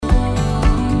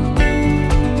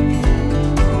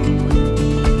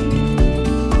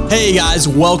Hey guys,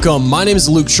 welcome. My name is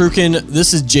Luke Trukin.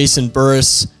 This is Jason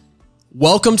Burris.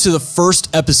 Welcome to the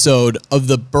first episode of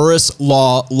the Burris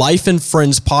Law Life and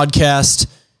Friends podcast.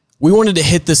 We wanted to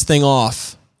hit this thing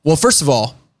off. Well, first of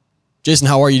all, Jason,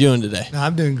 how are you doing today?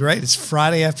 I'm doing great. It's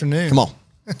Friday afternoon. Come on.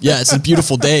 Yeah, it's a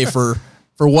beautiful day for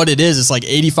what it is. It's like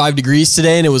 85 degrees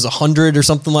today, and it was 100 or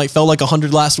something felt like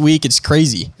 100 last week. It's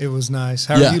crazy. It was nice.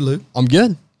 How are you, Luke? I'm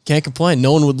good. Can't complain.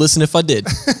 No one would listen if I did.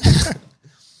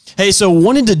 Hey, so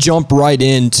wanted to jump right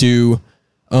into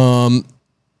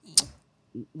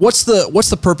what's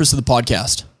the purpose of the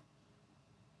podcast?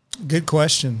 Good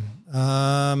question.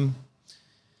 I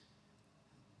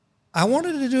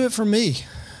wanted to do it for me.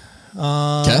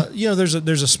 Okay. You know, there's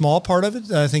a small part of it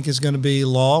that I think is going to be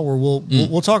law, where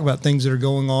we'll talk about things that are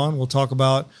going on. We'll talk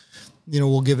about,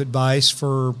 we'll give advice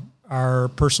for our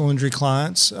personal injury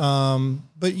clients. But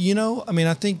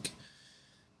I think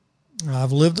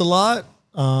I've lived a lot.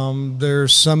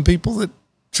 There's some people that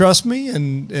trust me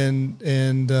and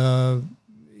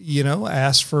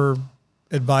ask for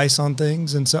advice on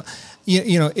things. And so,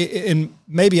 and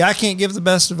maybe I can't give the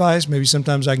best advice. Maybe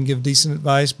sometimes I can give decent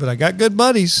advice, but I got good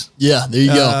buddies. Yeah, there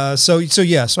you go. So I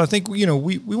think, we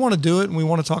want to do it, and we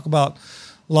want to talk about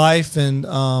life, and,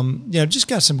 just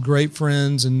got some great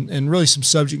friends and really some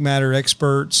subject matter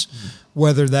experts,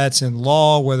 whether that's in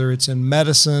law, whether it's in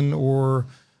medicine, or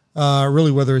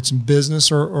really whether it's in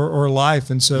business or life.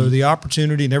 And so the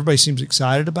opportunity, and everybody seems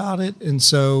excited about it. And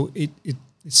so it's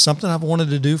something I've wanted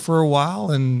to do for a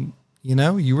while, and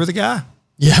you were the guy.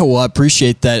 Yeah, well, I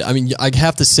appreciate that. I mean, I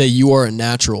have to say you are a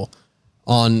natural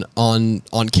on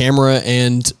camera,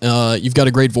 and you've got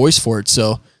a great voice for it.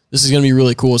 So this is going to be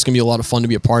really cool. It's going to be a lot of fun to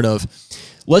be a part of.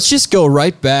 Let's just go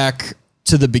right back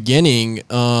to the beginning,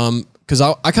 because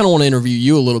I kind of want to interview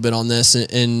you a little bit on this,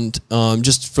 and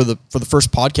just for the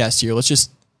first podcast here, let's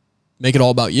just make it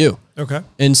all about you. Okay.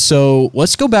 And so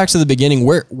let's go back to the beginning.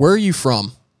 Where are you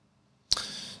from?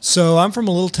 So I'm from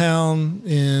a little town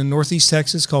in Northeast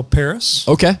Texas called Paris.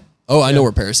 Okay. Oh, I know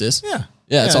where Paris is. Yeah.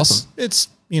 Yeah, it's awesome. It's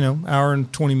hour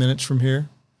and 20 minutes from here.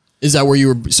 Is that where you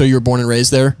were? So you were born and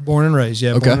raised there? Born and raised.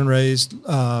 Yeah. Okay. Born and raised.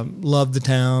 Love the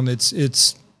town.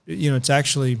 It's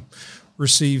actually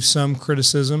received some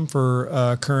criticism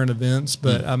for current events,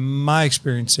 but my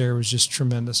experience there was just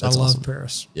tremendous. That's I love awesome.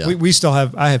 Paris. Yeah.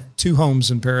 I have 2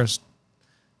 homes in Paris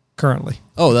currently.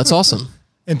 Oh, that's awesome.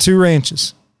 And 2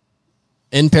 ranches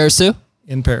In Paris too?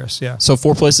 in Paris. Yeah. So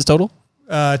 4 places total?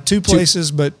 2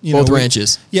 places, but Both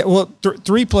ranches. Yeah. Well,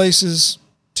 3 places,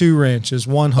 2 ranches,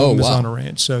 1 home is wow. on a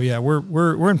ranch. So yeah,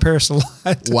 we're in Paris a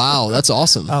lot. Wow, that's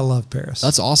awesome. I love Paris.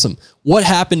 That's awesome. What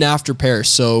happened after Paris?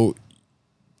 So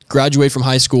graduate from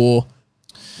high school.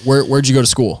 Where'd you go to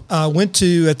school? Went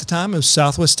to, at the time, it was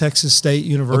Southwest Texas State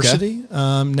University.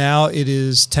 Okay. Now it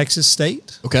is Texas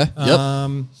State. Okay.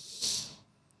 Yep.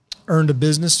 Earned a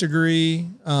business degree.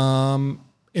 And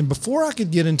before I could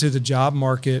get into the job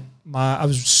market, I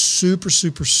was super,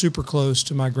 super, super close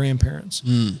to my grandparents.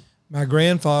 My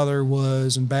grandfather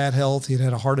was in bad health. He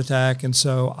had a heart attack. And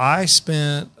so I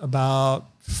spent about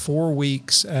 4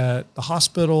 weeks at the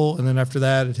hospital, and then after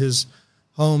that at his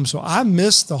home. So I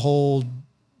missed the whole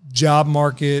job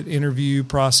market interview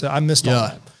process. I missed all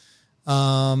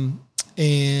that.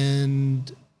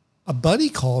 And a buddy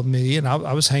called me, and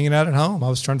I was hanging out at home. I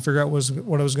was trying to figure out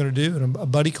what I was going to do. And a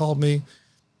buddy called me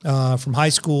from high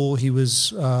school. He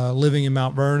was living in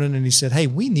Mount Vernon, and he said, "Hey,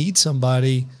 we need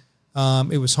somebody."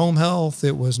 It was home health,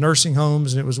 it was nursing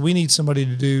homes, and we need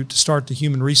somebody to start the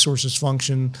human resources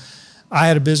function. I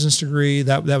had a business degree.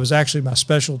 That was actually my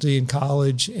specialty in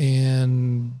college,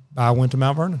 and I went to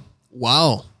Mount Vernon.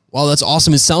 Wow, that's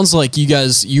awesome. It sounds like you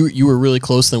guys you were really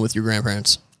close then with your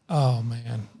grandparents. Oh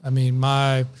man, I mean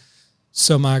my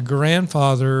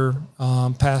grandfather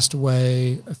passed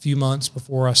away a few months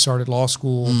before I started law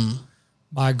school.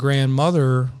 My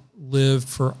grandmother lived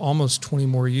for almost 20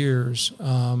 more years,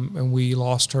 and we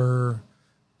lost her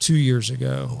 2 years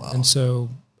ago. Oh, wow. And so,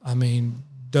 I mean,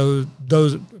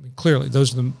 clearly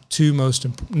those are the 2 most,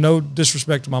 no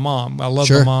disrespect to my mom. I love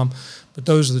my mom, but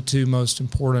those are the 2 most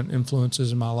important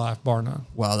influences in my life, bar none.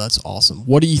 Wow, that's awesome.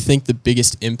 What do you think the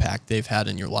biggest impact they've had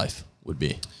in your life would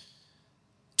be?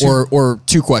 Or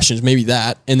 2 questions, maybe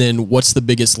that, and then what's the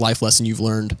biggest life lesson you've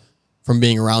learned from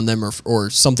being around them, or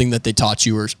something that they taught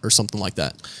you, or something like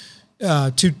that?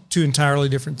 2 entirely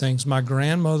different things. My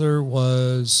grandmother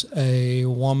was a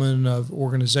woman of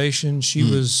organization. She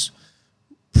was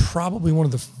probably one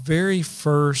of the very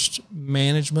first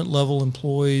management level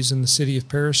employees in the city of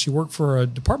Paris. She worked for a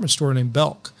department store named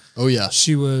Belk. Oh, yeah.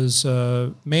 She was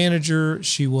a manager.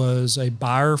 She was a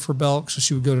buyer for Belk. So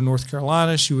she would go to North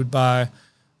Carolina. She would buy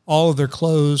all of their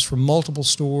clothes from multiple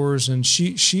stores, and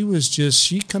she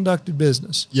conducted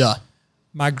business. Yeah.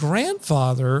 My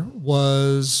grandfather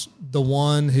was the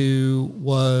one who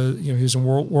was, he was in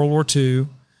World War II.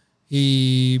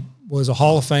 He was a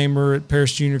Hall of Famer at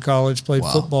Paris Junior College, played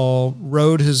football,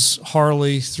 rode his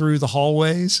Harley through the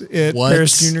hallways at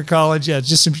Paris Junior College. Yeah,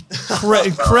 just some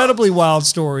incredibly wild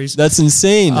stories. That's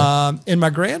insane. And my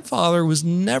grandfather was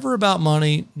never about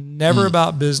money, never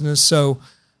about business. So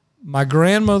my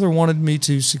grandmother wanted me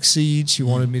to succeed. She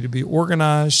wanted me to be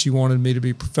organized. She wanted me to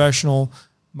be professional.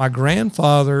 My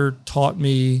grandfather taught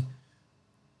me,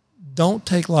 don't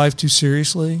take life too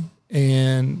seriously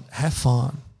and have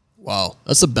fun. Wow,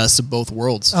 that's the best of both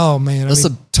worlds. Oh man, that's a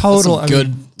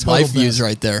good life views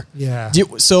right there. Yeah.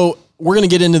 So we're gonna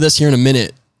get into this here in a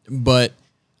minute, but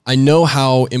I know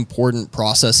how important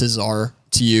processes are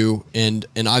to you, and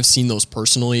I've seen those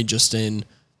personally just in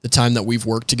the time that we've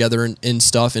worked together and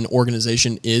stuff. And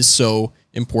organization is so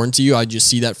important to you. I just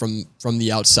see that from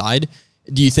the outside.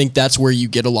 Do you think that's where you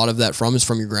get a lot of that from? Is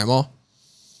from your grandma?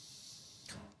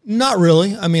 Not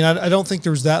really. I mean, I don't think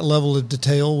there was that level of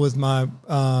detail with my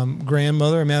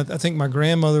grandmother. I mean, I think my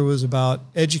grandmother was about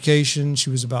education. She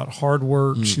was about hard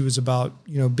work. She was about,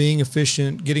 being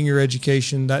efficient, getting your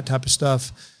education, that type of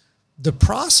stuff. The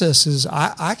processes,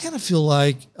 I kind of feel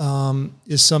like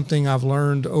is something I've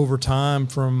learned over time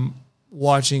from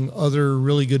watching other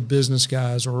really good business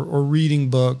guys or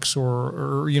reading books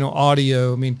or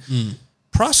audio. I mean,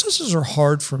 processes are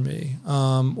hard for me.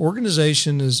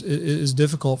 Organization is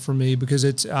difficult for me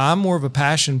because I'm more of a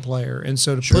passion player. And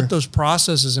so to put those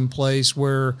processes in place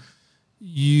where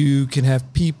you can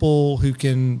have people who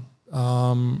can,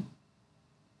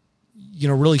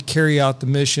 really carry out the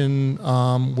mission,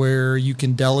 where you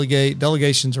can delegate.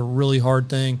 Delegation's a really hard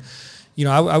thing.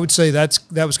 I would say that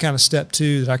was kind of step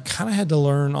 2 that I kind of had to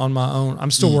learn on my own. I'm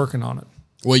still working on it.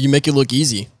 Well, you make it look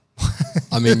easy.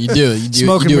 I mean, you do.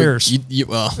 Smoke and mirrors. You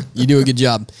do a good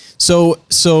job. So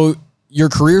your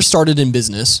career started in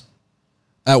business.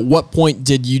 At what point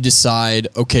did you decide,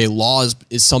 okay, law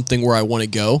is something where I want to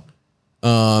go?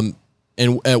 And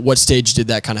at what stage did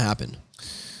that kind of happen?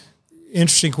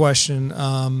 Interesting question.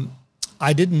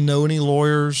 I didn't know any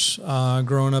lawyers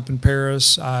growing up in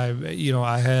Paris. I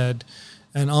had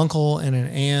an uncle and an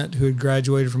aunt who had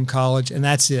graduated from college, and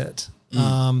that's it.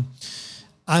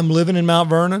 I'm living in Mount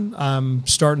Vernon. I'm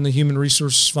starting the human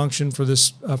resources function for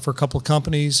a couple of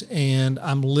companies, and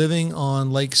I'm living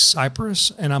on Lake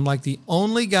Cypress, and I'm like the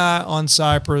only guy on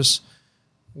Cypress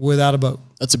without a boat.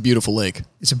 That's a beautiful lake.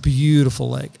 It's a beautiful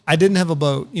lake. I didn't have a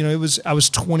boat. I was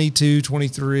 22,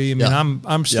 23. I mean,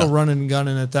 I'm still running and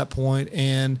gunning at that point.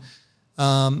 And,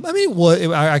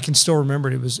 I can still remember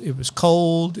it. It was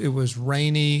cold. It was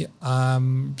rainy.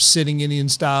 I'm sitting Indian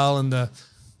style in the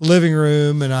living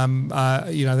room, and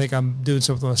I think I'm doing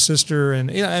something with my sister.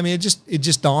 And, it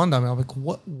just dawned on me. I'm like,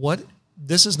 what,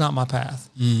 this is not my path.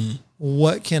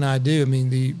 What can I do? I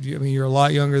mean, you're a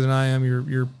lot younger than I am.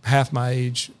 You're half my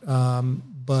age.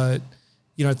 But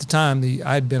at the time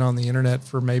I had been on the internet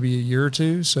for maybe a year or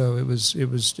two. So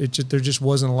there just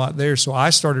wasn't a lot there. So I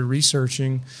started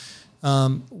researching,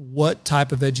 what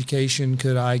type of education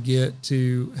could I get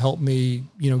to help me,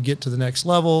 get to the next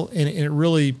level. And it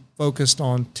really focused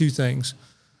on 2 things: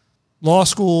 law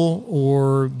school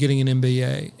or getting an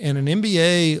MBA. And an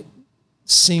MBA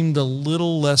seemed a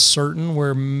little less certain,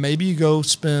 where maybe you go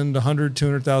spend $100,000,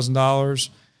 $200,000,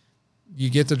 you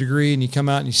get the degree and you come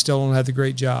out and you still don't have the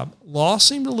great job. Law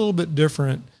seemed a little bit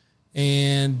different.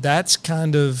 And that's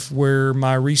kind of where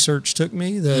my research took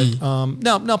me.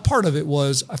 Now part of it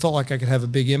was I felt like I could have a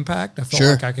big impact. I felt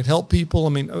like I could help people. I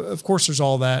mean, of course there's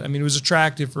all that. I mean, it was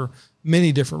attractive for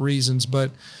many different reasons,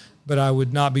 but I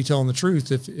would not be telling the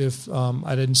truth if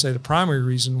I didn't say the primary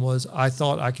reason was I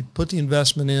thought I could put the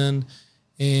investment in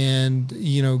and,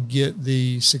 get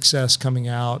the success coming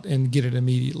out and get it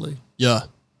immediately. Yeah.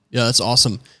 Yeah. That's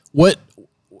awesome. What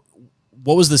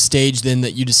was the stage then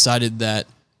that you decided that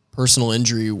personal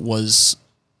injury was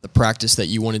the practice that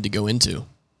you wanted to go into?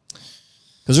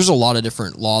 Because there's a lot of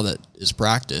different law that is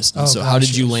practiced. And how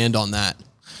did you land on that?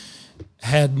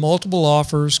 Had multiple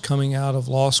offers coming out of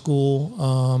law school,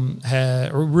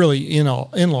 in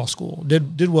law school.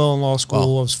 Did well in law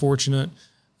school. Wow. I was fortunate.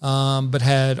 But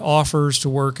had offers to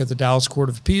work at the Dallas Court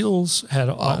of Appeals, had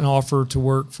an offer to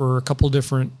work for a couple of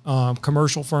different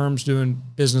commercial firms doing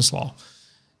business law,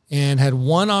 and had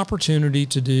one opportunity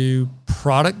to do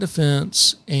product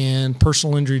defense and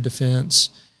personal injury defense.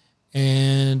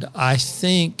 And I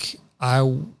think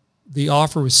the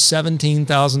offer was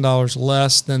 $17,000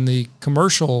 less than the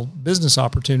commercial business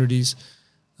opportunities.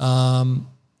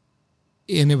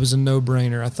 and it was a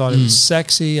no-brainer. I thought it was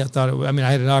sexy. I thought I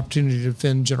had an opportunity to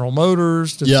defend General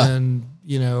Motors, defend,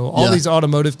 all these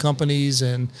automotive companies,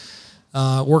 and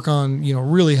work on,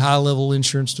 really high-level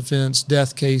insurance defense,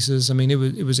 death cases. I mean,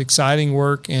 it was exciting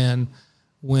work, and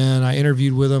when I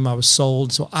interviewed with them, I was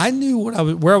sold. So I knew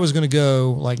where I was going to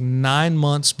go like 9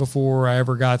 months before I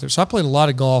ever got there. So I played a lot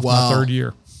of golf my third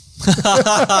year.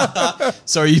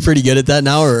 So are you pretty good at that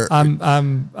now, or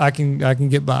I can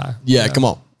get by. Yeah, come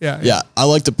on. Yeah. I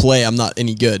like to play. I'm not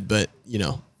any good, but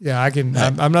Yeah, I can.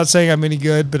 I'm not saying I'm any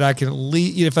good, but I can at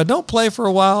least. If I don't play for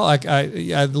a while,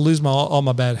 I lose all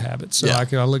my bad habits. So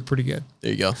I look pretty good.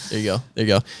 There you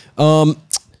go.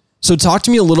 So talk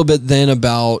to me a little bit then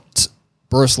about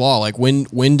Burris Law. Like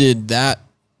when did that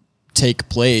take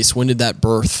place? When did that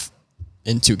birth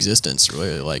into existence?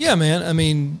 Really, like. Yeah, man. I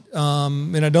mean,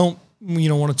 and I don't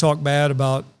want to talk bad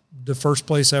about the first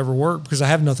place I ever worked, because I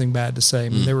have nothing bad to say. I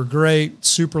mean, they were great,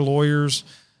 super lawyers.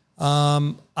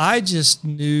 I just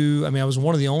knew, I was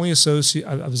one of the only associate,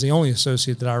 I was the only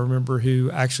associate that I remember who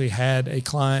actually had a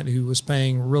client who was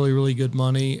paying really, really good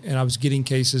money, and I was getting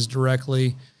cases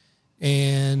directly.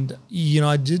 And,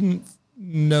 I didn't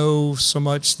know so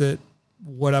much that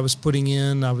what I was putting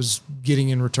in, I was getting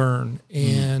in return.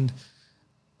 And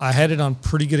I had it on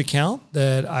pretty good account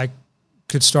that I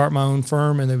could start my own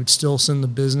firm and they would still send the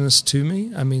business to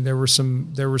me. I mean, there were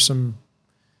some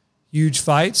huge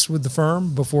fights with the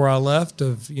firm before I left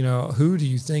of, who do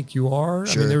you think you are?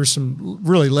 Sure. I mean, there was some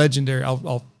really legendary,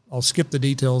 I'll skip the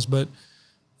details, but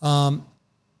I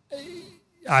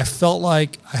felt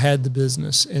like I had the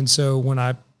business. And so when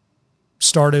I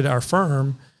started our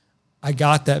firm, I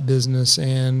got that business,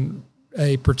 and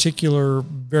a particular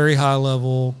very high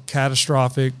level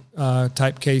catastrophic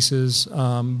type cases,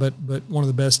 but one of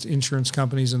the best insurance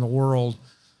companies in the world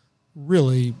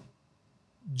really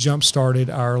jump-started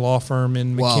our law firm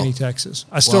in McKinney, Texas.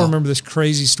 I still remember this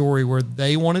crazy story where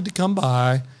they wanted to come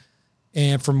by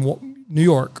and from New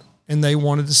York, and they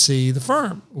wanted to see the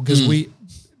firm because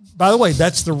by the way,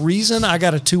 that's the reason I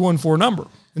got a 214 number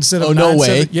instead of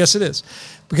 978. Yes, it is.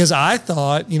 Because I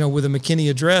thought, with a McKinney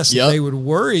address, they would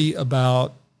worry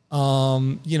about,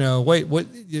 what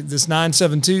this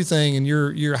 972 thing, and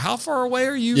you're how far away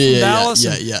are you from Dallas?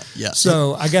 Yeah.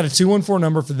 So I got a 214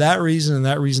 number for that reason and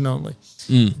that reason only.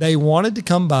 They wanted to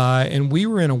come by, and we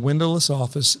were in a windowless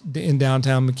office in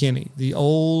downtown McKinney, the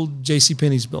old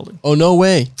JCPenney's building. Oh, no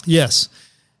way. Yes.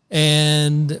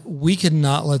 And we could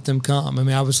not let them come.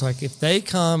 I was like, if they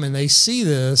come and they see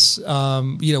this, we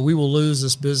will lose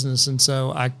this business. And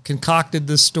so I concocted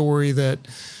this story that,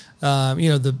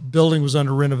 the building was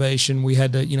under renovation. We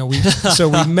had to, so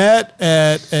we met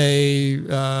at a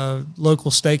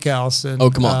local steakhouse. And, oh,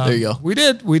 come on. There you go. We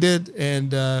did.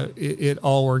 And it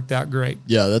all worked out great.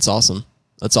 Yeah, that's awesome.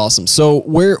 So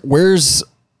where's,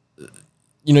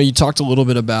 you talked a little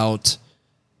bit about,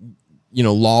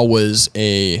 law was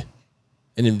an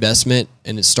investment,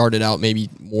 and it started out maybe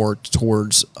more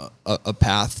towards a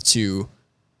path to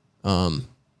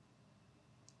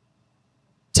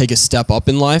take a step up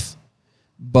in life.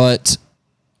 But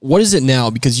what is it now?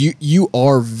 Because you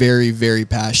are very, very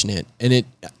passionate, and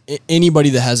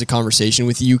anybody that has a conversation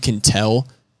with you can tell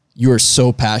you are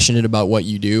so passionate about what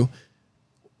you do.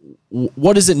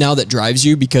 What is it now that drives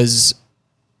you? Because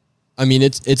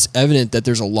it's evident that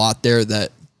there's a lot there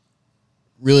that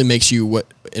really makes you,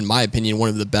 what, in my opinion, one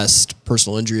of the best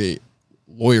personal injury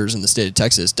lawyers in the state of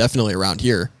Texas, definitely around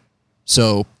here.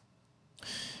 So,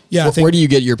 where do you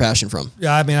get your passion from?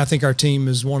 Yeah, I think our team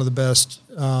is one of the best,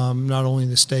 not only in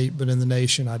the state but in the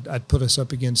nation. I'd put us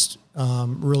up against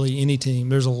really any team.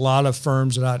 There's a lot of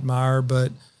firms that I admire,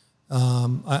 but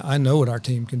I know what our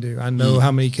team can do. I know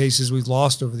how many cases we've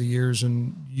lost over the years,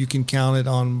 and you can count it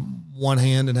on one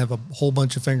hand and have a whole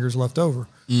bunch of fingers left over.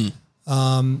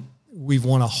 We've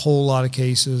won a whole lot of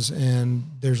cases, and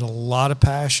there's a lot of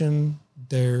passion.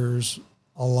 There's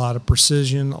a lot of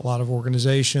precision, a lot of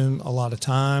organization, a lot of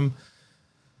time.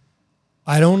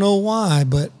 I don't know why,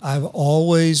 but I've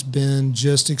always been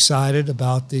just excited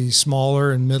about the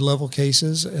smaller and mid-level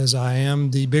cases as I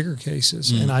am the bigger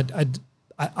cases. And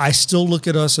I still look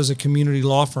at us as a community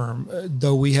law firm.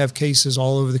 Though we have cases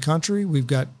all over the country, we've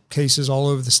got cases all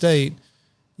over the state,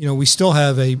 we still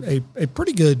have a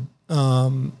pretty good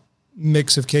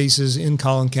mix of cases in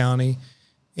Collin County.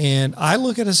 And I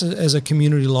look at us as a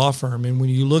community law firm. And when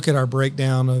you look at our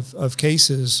breakdown of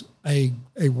cases, a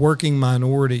working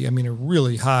minority, a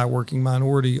really high working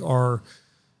minority, are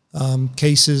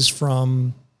cases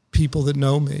from people that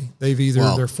know me.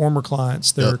 They're former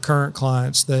clients, they're current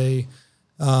clients. They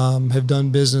have done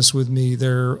business with me.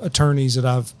 They're attorneys that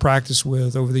I've practiced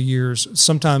with over the years,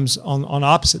 sometimes on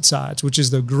opposite sides, which is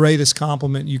the greatest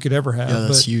compliment you could ever have. Yeah,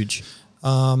 that's huge.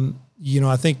 I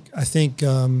think,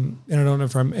 and I don't know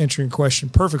if I'm answering your question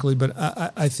perfectly, but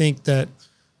I think that,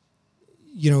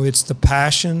 it's the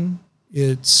passion,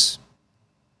 it's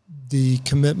the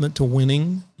commitment to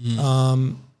winning,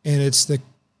 and it's the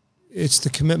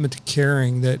commitment to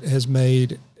caring that has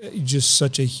made just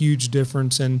such a huge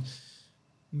difference. And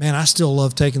man, I still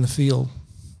love taking the field.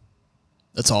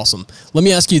 That's awesome. Let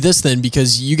me ask you this then,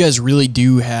 because you guys really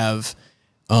do have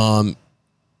an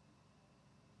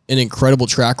incredible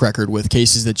track record with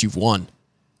cases that you've won.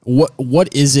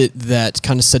 What is it that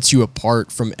kind of sets you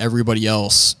apart from everybody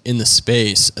else in the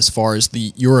space as far as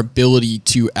your ability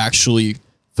to actually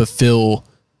fulfill,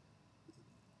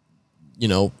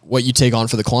 what you take on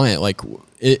for the client? Like,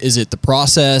 is it the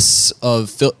process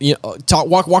of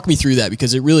walk me through that,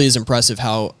 because it really is impressive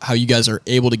how you guys are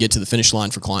able to get to the finish line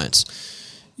for clients.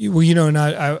 Well, and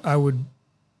I would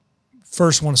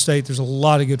first want to state there's a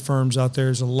lot of good firms out there.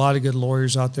 There's a lot of good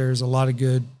lawyers out there. There's a lot of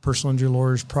good personal injury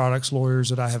lawyers, products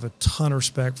lawyers that I have a ton of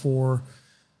respect for.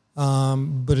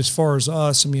 But as far as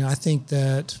us, I think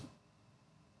that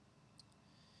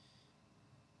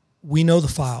we know the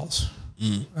files.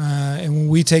 And when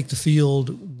we take the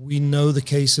field, we know the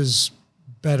cases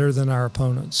better than our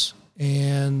opponents.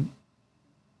 And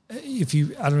I don't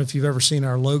know if you've ever seen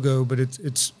our logo, but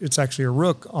it's actually a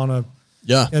rook on a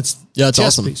it's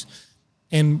awesome piece.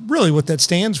 And really what that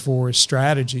stands for is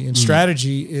strategy. And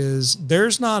strategy is,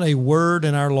 there's not a word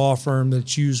in our law firm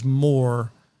that's used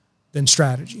more than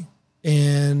strategy.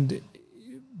 And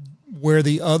where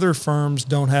the other firms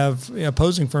don't have,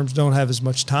 opposing firms don't have as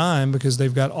much time because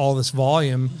they've got all this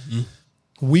volume,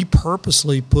 we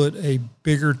purposely put a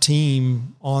bigger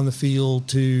team on the field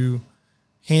to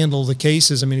handle the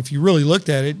cases. If you really looked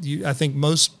at it, I think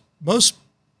most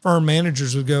firm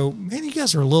managers would go, man, you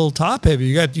guys are a little top heavy.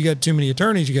 You got too many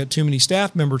attorneys, you got too many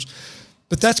staff members,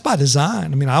 but that's by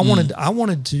design. I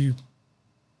wanted to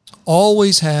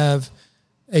always have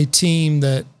a team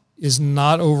that is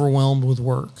not overwhelmed with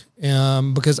work.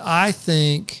 Because I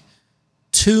think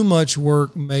too much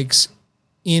work makes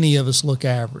any of us look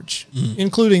average,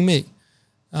 including me.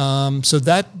 So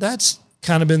that's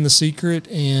kind of been the secret.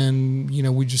 And,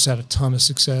 we just had a ton of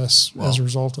success as a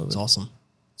result of it. It's awesome.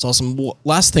 It's awesome. Well,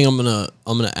 last thing I'm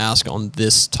gonna ask on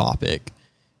this topic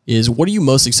is, what are you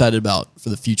most excited about for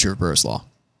the future of Burris Law?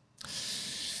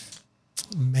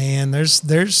 Man,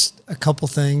 there's a couple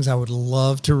things I would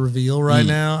love to reveal right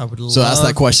now. So ask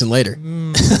that question later.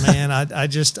 Man,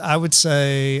 I would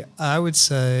say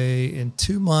in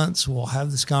 2 months we'll have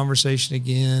this conversation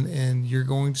again, and you're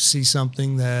going to see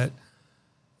something that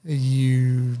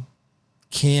you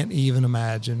can't even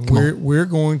imagine. We're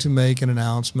going to make an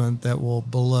announcement that will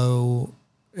blow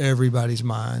everybody's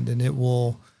mind, and it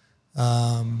will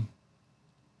confirm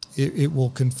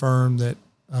that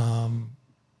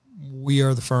we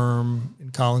are the firm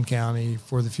in Collin County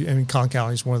for the future. Collin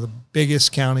County is one of the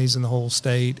biggest counties in the whole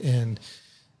state, and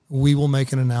we will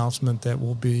make an announcement that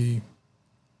will be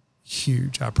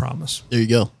huge, I promise. There you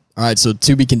go. All right, so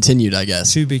to be continued, I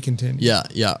guess. To be continued.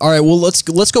 Yeah. All right, well, let's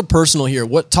go personal here.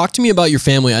 Talk to me about your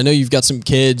family. I know you've got some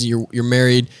kids. You're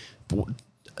married.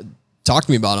 Talk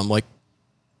to me about them. Like,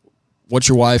 what's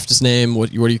your wife's name?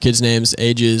 What are your kids' names?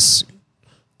 Ages?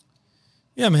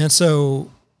 Yeah, man.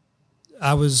 So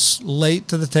I was late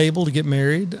to the table to get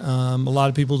married. A lot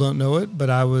of people don't know it, but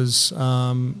I was,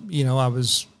 I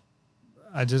was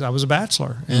a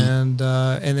bachelor, and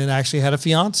then actually had a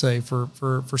fiance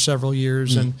for several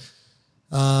years, and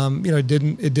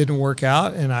it didn't work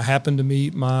out, and I happened to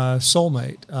meet my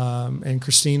soulmate, and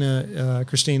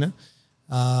Christina.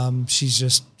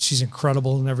 She's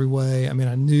incredible in every way.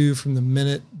 I knew from the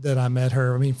minute that I met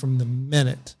her,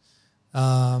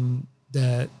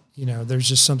 that there's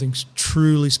just something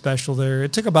truly special there.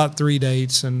 It took about 3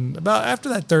 dates, and after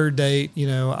that third date,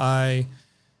 I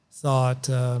thought,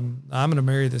 I'm going to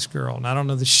marry this girl. And I don't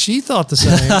know that she thought the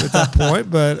same at that point,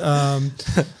 but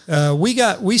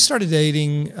we started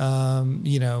dating, in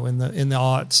the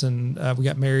aughts, and we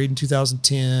got married in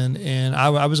 2010, and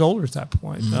I was older at that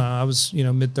point. I was,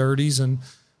 mid 30s, and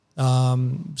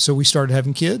so we started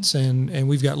having kids, and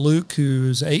we've got Luke,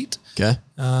 who's 8. Okay.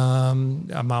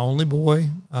 My only boy,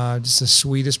 just the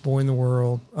sweetest boy in the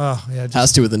world. Oh yeah.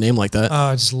 Has to with a name like that.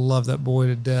 I just love that boy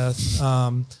to death.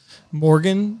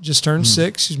 Morgan just turned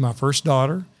 6. She's my first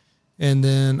daughter. And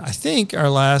then I think our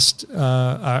last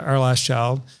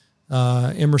child,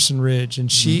 Emerson Ridge,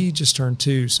 and she just turned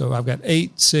 2. So I've got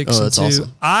 8, 6, and 2.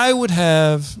 Awesome. I would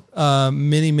have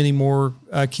many, many more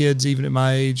kids even at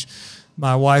my age.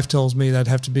 my wife tells me that'd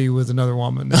have to be with another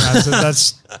woman. And I said,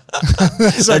 that's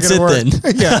That's it work. then.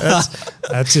 Yeah,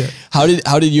 that's it. How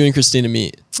did you and Christina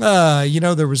meet?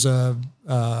 There was it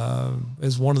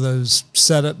was one of those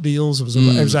setup deals. It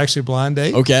was actually a blind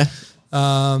date. Okay.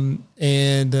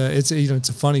 It's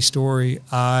a funny story.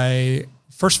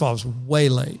 First of all, I was way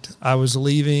late. I was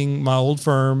leaving my old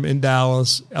firm in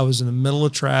Dallas. I was in the middle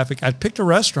of traffic. I'd picked a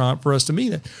restaurant for us to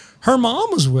meet at. Her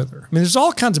mom was with her. I mean, there's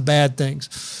all kinds of bad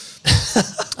things.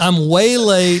 I'm way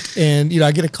late, and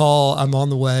I get a call. I'm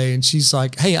on the way, and she's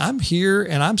like, "Hey, I'm here,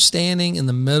 and I'm standing in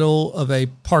the middle of a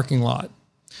parking lot."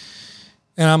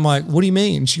 And I'm like, "What do you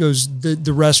mean?" She goes,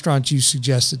 "The restaurant you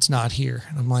suggested is not here."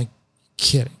 And I'm like,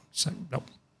 "Kidding?" She's like, "Nope."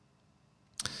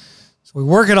 So we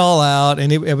work it all out,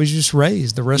 and it was just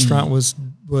raised. The restaurant was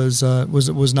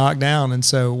knocked down, and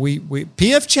so we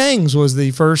P.F. Chang's was the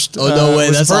first. Oh no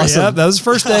way! That's awesome. Yeah, that was the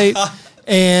first date.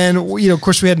 And, of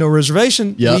course, we had no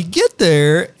reservation. Yep. We get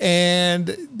there,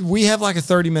 and we have like a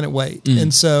 30-minute wait.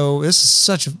 And so this is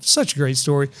such a great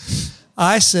story.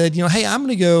 I said, hey, I'm going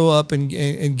to go up and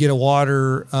get a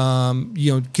water.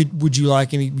 Would you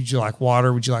like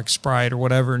water? Would you like Sprite or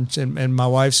whatever? And my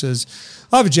wife says,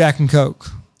 I have a Jack and Coke.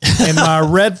 And my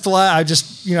red flag,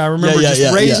 I remember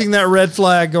raising that red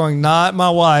flag going, not my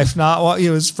wife, not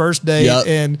it was first date.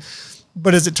 Yep.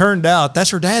 But as it turned out, that's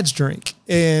her dad's drink.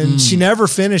 And she never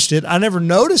finished it. I never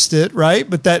noticed it, right?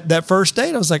 But that first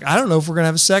date, I was like, I don't know if we're going to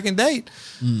have a second date.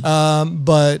 As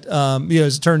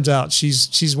it turns out,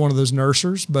 she's one of those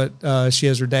nursers, but she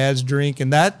has her dad's drink.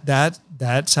 And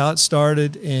that's how it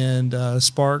started. And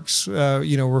sparks,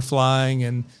 were flying.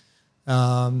 And,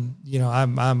 I'm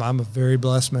a very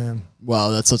blessed man.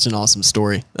 Wow, that's such an awesome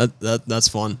story. That's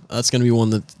fun. That's going to be one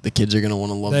that the kids are going to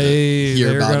want to love to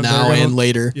hear about now and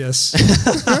later. Yes.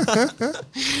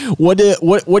 What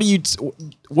do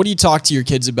you talk to your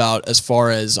kids about as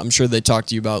far as, I'm sure they talk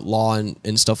to you about law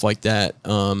and stuff like that,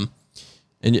 and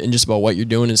just about what you're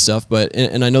doing and stuff. But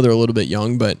and I know they're a little bit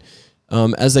young, but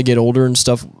as they get older and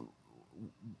stuff,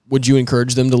 would you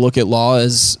encourage them to look at law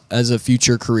as a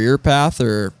future career path,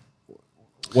 or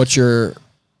what's your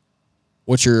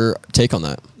take on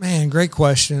that? Man, great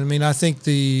question. I mean, I think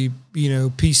the,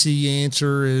 PC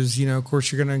answer is, of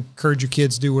course you're going to encourage your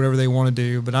kids to do whatever they want to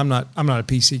do, but I'm not a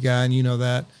PC guy, and you know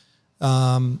that.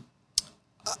 I'm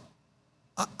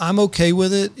okay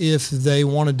with it if they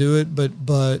want to do it, but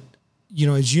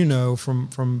as you know,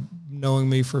 from knowing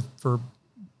me for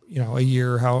a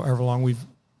year, however long we've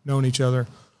known each other,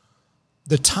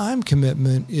 the time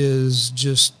commitment is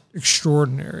just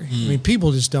extraordinary. I mean,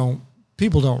 people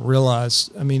don't realize.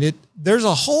 I mean, there's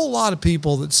a whole lot of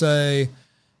people that say,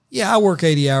 yeah, I work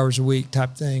 80 hours a week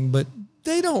type thing, but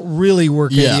they don't really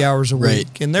work 80 hours a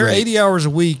week. And they're 80 hours a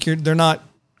week. They're not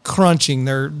crunching.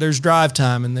 There's drive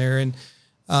time in there. And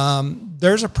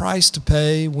there's a price to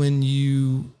pay when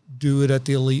you do it at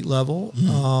the elite level.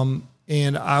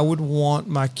 And I would want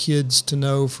my kids to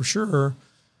know for sure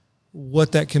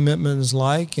what that commitment is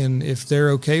like, and if they're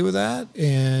okay with that,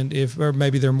 and or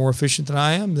maybe they're more efficient than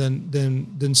I am,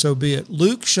 then so be it.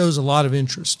 Luke shows a lot of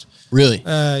interest. Really?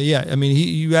 Yeah. I mean,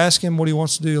 you ask him what he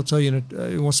wants to do, he'll tell you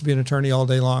he wants to be an attorney all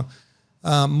day long.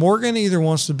 Morgan either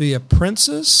wants to be a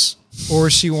princess or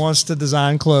she wants to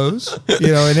design clothes.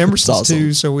 And Emerson's awesome.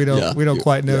 Too, so we don't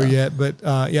quite know yet. But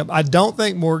I don't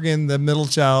think Morgan, the middle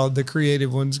child, the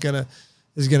creative one, is going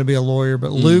to be a lawyer,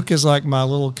 but Luke is like my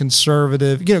little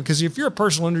conservative, because if you're a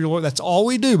personal injury lawyer, that's all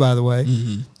we do, by the way.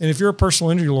 And if you're a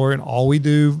personal injury lawyer and all we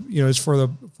do, is for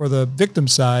the victim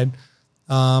side,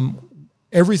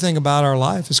 everything about our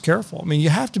life is careful. I mean, you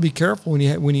have to be careful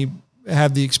when you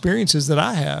have the experiences that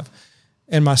I have.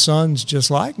 And my son's just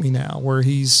like me now, where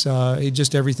he's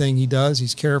just everything he does,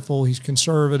 he's careful, he's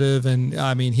conservative, and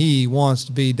I mean, he wants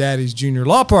to be daddy's junior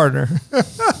law partner.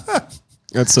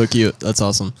 That's so cute. That's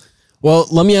awesome. Well,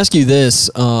 let me ask you this.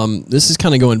 This is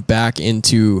kind of going back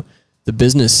into the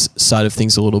business side of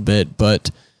things a little bit,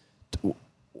 but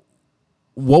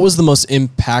what was the most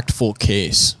impactful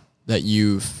case that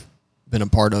you've been a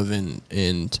part of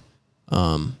and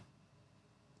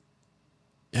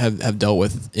have dealt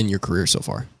with in your career so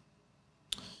far?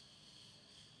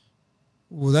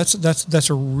 Well, that's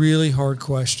a really hard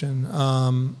question.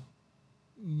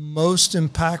 Most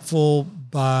impactful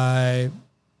by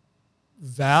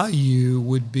value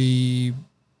would be,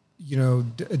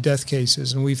 death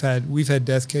cases, and we've had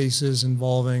death cases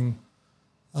involving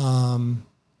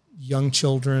young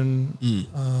children,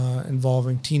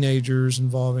 involving teenagers,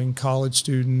 involving college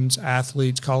students,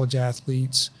 college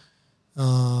athletes,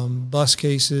 bus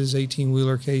cases,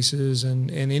 18-wheeler cases,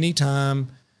 and anytime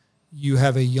you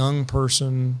have a young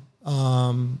person,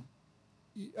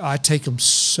 I take them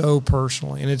so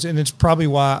personally, and it's probably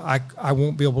why I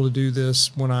won't be able to do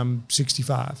this when I'm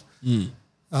 65.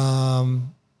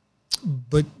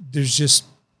 But there's just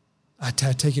I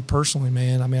take it personally,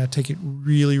 man. I mean, I take it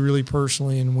really, really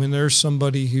personally. And when there's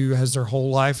somebody who has their whole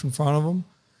life in front of them,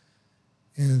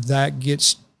 and that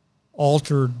gets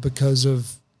altered because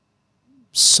of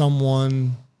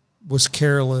someone was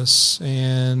careless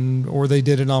or they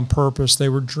did it on purpose. They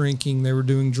were drinking, they were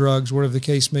doing drugs, whatever the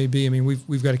case may be. I mean,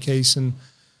 we've got a case in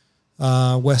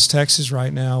West Texas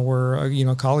right now where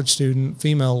a college student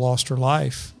female lost her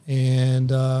life,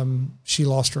 and she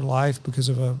lost her life because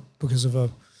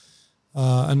of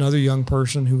another young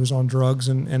person who was on drugs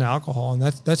and alcohol, and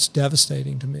that's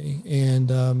devastating to me,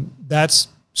 and that's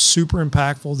super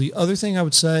impactful. The other thing I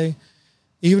would say,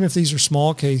 even if these are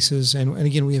small cases, and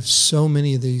again, we have so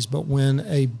many of these, but when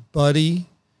a buddy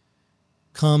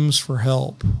comes for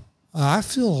help, I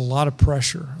feel a lot of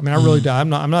pressure. I mean, I really do. I'm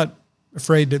not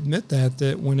afraid to admit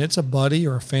that when it's a buddy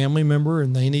or a family member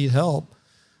and they need help,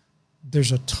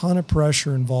 there's a ton of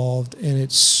pressure involved, and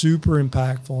it's super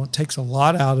impactful. It takes a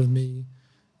lot out of me.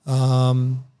 That's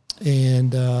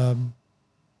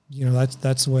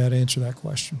the way I'd answer that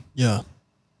question. Yeah.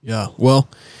 Yeah. Well,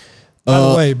 by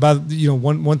the way,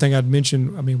 one thing I'd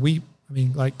mention, I mean, we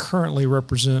currently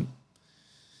represent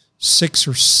 6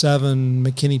 or 7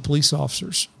 McKinney police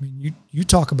officers. I mean, you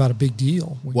talk about a big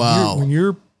deal. When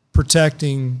you're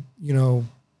protecting, the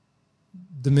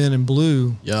men in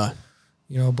blue. Yeah.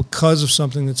 Because of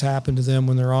something that's happened to them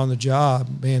when they're on the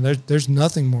job, man, there's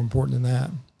nothing more important than that.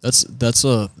 That's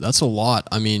a lot.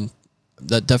 I mean,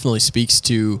 that definitely speaks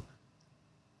to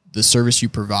the service you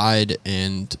provide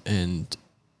and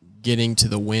getting to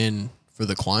the win for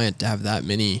the client to have that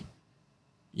many,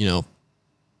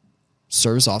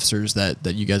 service officers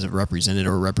that you guys have represented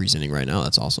or representing right now.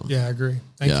 That's awesome. Yeah, I agree.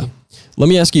 Thank you. Let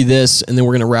me ask you this, and then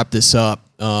we're going to wrap this up.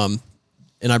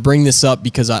 And I bring this up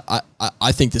because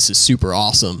I think this is super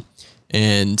awesome.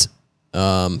 And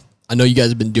I know you guys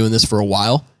have been doing this for a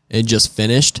while and just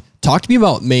finished. Talk to me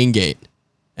about Main Gate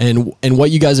and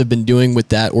what you guys have been doing with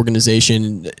that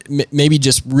organization. Maybe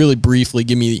just really briefly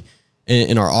give me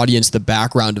in our audience the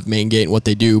background of Main Gate and what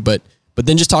they do. But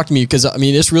then just talk to me, because I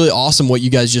mean, it's really awesome what you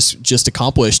guys just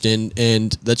accomplished, and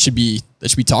that should be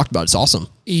talked about. It's awesome.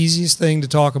 Easiest thing to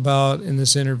talk about in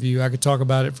this interview. I could talk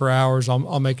about it for hours.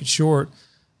 I'll make it short.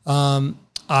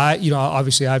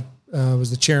 Obviously I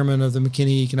was the chairman of the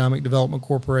McKinney Economic Development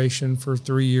Corporation for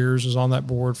 3 years. I was on that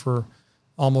board for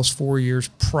almost 4 years.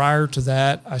 Prior to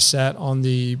that, I sat on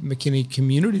the McKinney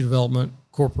Community Development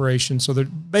Corporation. So they're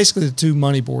basically the 2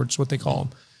 money boards, what they call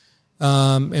them.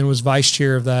 And was vice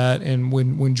chair of that. And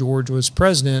when George was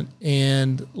president,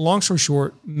 and long story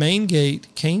short, Main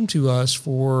Gate came to us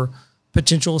for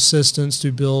potential assistance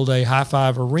to build a high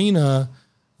five arena,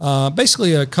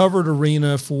 basically a covered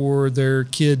arena for their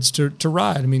kids to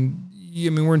ride. I mean,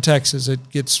 we're in Texas.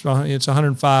 It's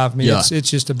 105. I mean, it's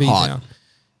just a beat down.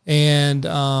 And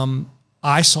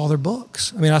I saw their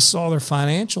books. I mean, I saw their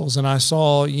financials, and I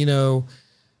saw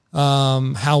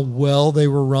how well they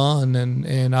were run,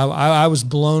 and I was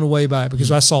blown away by it,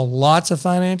 because I saw lots of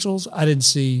financials. I didn't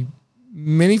see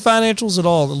many financials at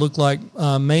all that looked like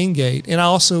Main Gate, and I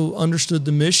also understood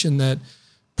the mission that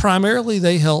primarily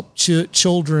they help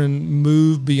children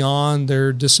move beyond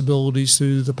their disabilities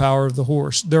through the power of the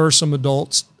horse. There are some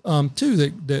adults too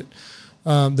that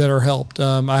are helped.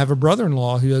 I have a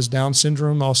brother-in-law who has Down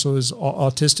syndrome, also is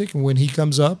autistic, and when he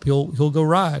comes up, he'll go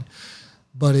ride.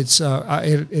 But it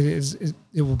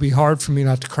will be hard for me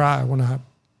not to cry when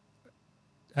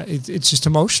it's just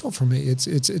emotional for me. It's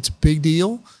a big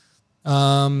deal.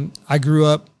 I grew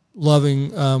up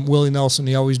loving Willie Nelson.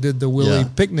 He always did the Willie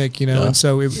picnic, and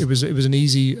so it was an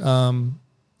easy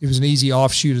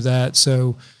offshoot of that.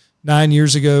 So 9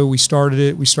 years ago we started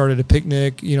it. We started a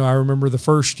picnic. I remember the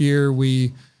first year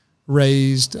we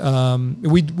raised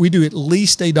we do at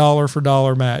least $1 for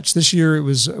dollar match. This year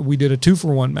we did a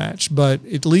 2-for-1 match, but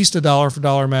at least $1 for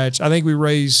dollar match. I think we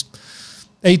raised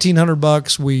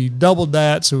 $1,800. We doubled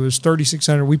that, so it was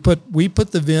 $3,600. We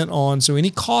put the event on, so any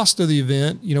cost of the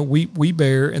event, we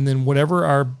bear, and then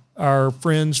whatever our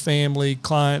friends, family,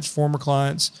 clients, former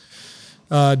clients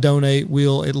donate,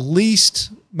 we'll at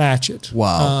least match it.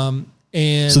 Wow.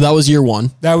 And so that was year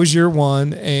one. That was year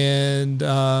one, and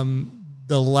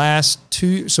the last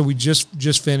 2, so we just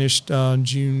finished on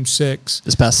June 6th.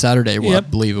 This past Saturday, I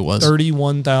believe it was.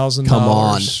 $31,000. Come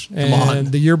on. And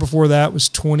the year before that was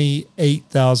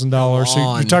 $28,000.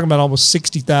 So you're talking about almost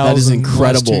 $60,000. That is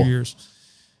incredible. In the last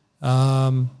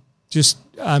 2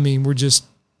 years. We're just,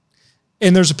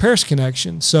 And there's a Paris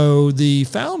connection. So the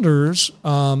founders,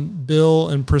 Bill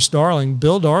and Pris Darling,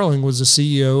 Bill Darling was the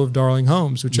CEO of Darling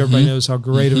Homes, which everybody knows how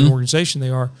great of an organization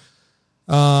they are.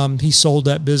 He sold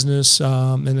that business,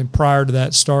 and then prior to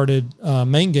that started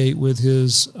Maingate with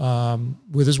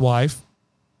his wife.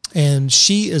 And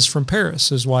she is from Paris.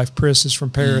 His wife, Pris, is from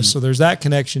Paris. So there's that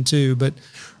connection too. But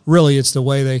really, it's the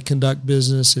way they conduct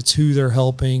business. It's who they're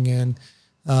helping. And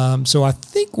so I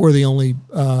think we're the only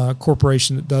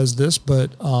corporation that does this.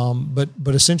 But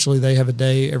essentially, they have a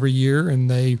day every year, and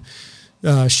they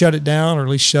shut it down, or at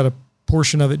least shut a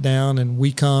portion of it down. And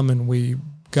we come and we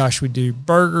do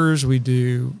burgers. We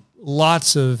do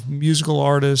lots of musical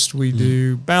artists. We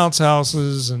do bounce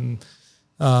houses and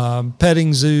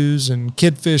petting zoos, and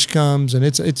Kid Fish comes, and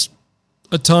it's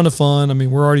a ton of fun. I mean,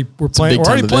 we're already planning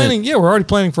for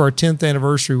our 10th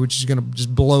anniversary, which is going to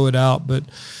just blow it out. But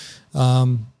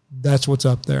that's what's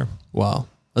up there. Wow,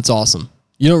 that's awesome.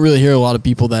 You don't really hear a lot of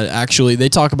people that actually, they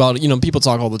talk about, people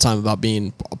talk all the time about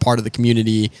being a part of the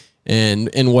community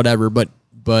and whatever, but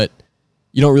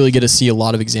you don't really get to see a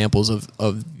lot of examples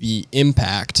of the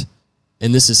impact.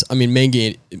 And this is,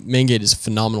 Maingate is a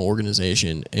phenomenal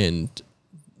organization, and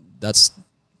that's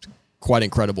quite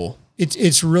incredible.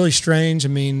 It's really strange.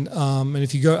 And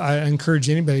if you go, I encourage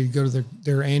anybody to go to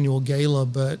their annual gala,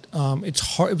 but it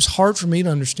was hard for me to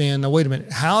understand. Now, wait a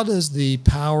minute. How does the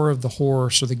power of the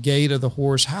horse, or the gait of the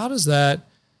horse, how does that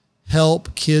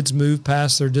help kids move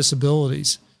past their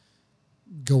disabilities?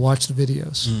 Go watch the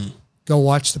videos. Go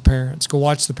watch the parents. Go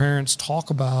watch the parents talk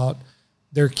about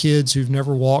their kids who've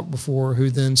never walked before, who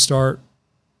then start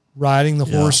riding the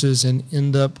horses and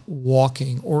end up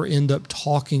walking or end up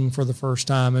talking for the first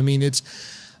time.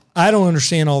 I don't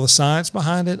understand all the science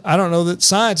behind it. I don't know that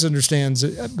science understands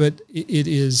it, but it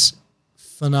is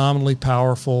phenomenally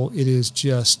powerful. It is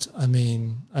just,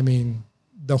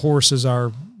 the horse is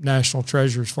our national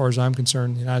treasure as far as I'm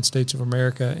concerned in the United States of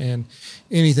America, and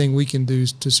anything we can do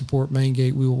to support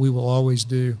Maingate, we will always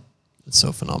do. It's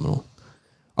so phenomenal.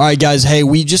 All right, guys. Hey,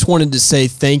 we just wanted to say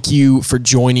thank you for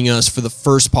joining us for the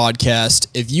first podcast.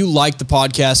 If you like the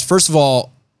podcast, first of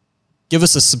all, give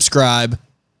us a subscribe,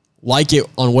 like it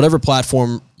on whatever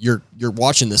platform you're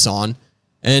watching this on.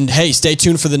 And hey, stay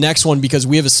tuned for the next one, because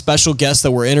we have a special guest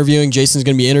that we're interviewing. Jason's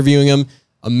going to be interviewing him.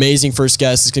 Amazing first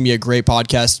guest. It's going to be a great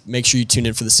podcast. Make sure you tune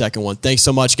in for the second one. Thanks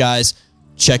so much, guys.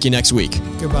 Check you next week.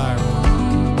 Goodbye, everyone.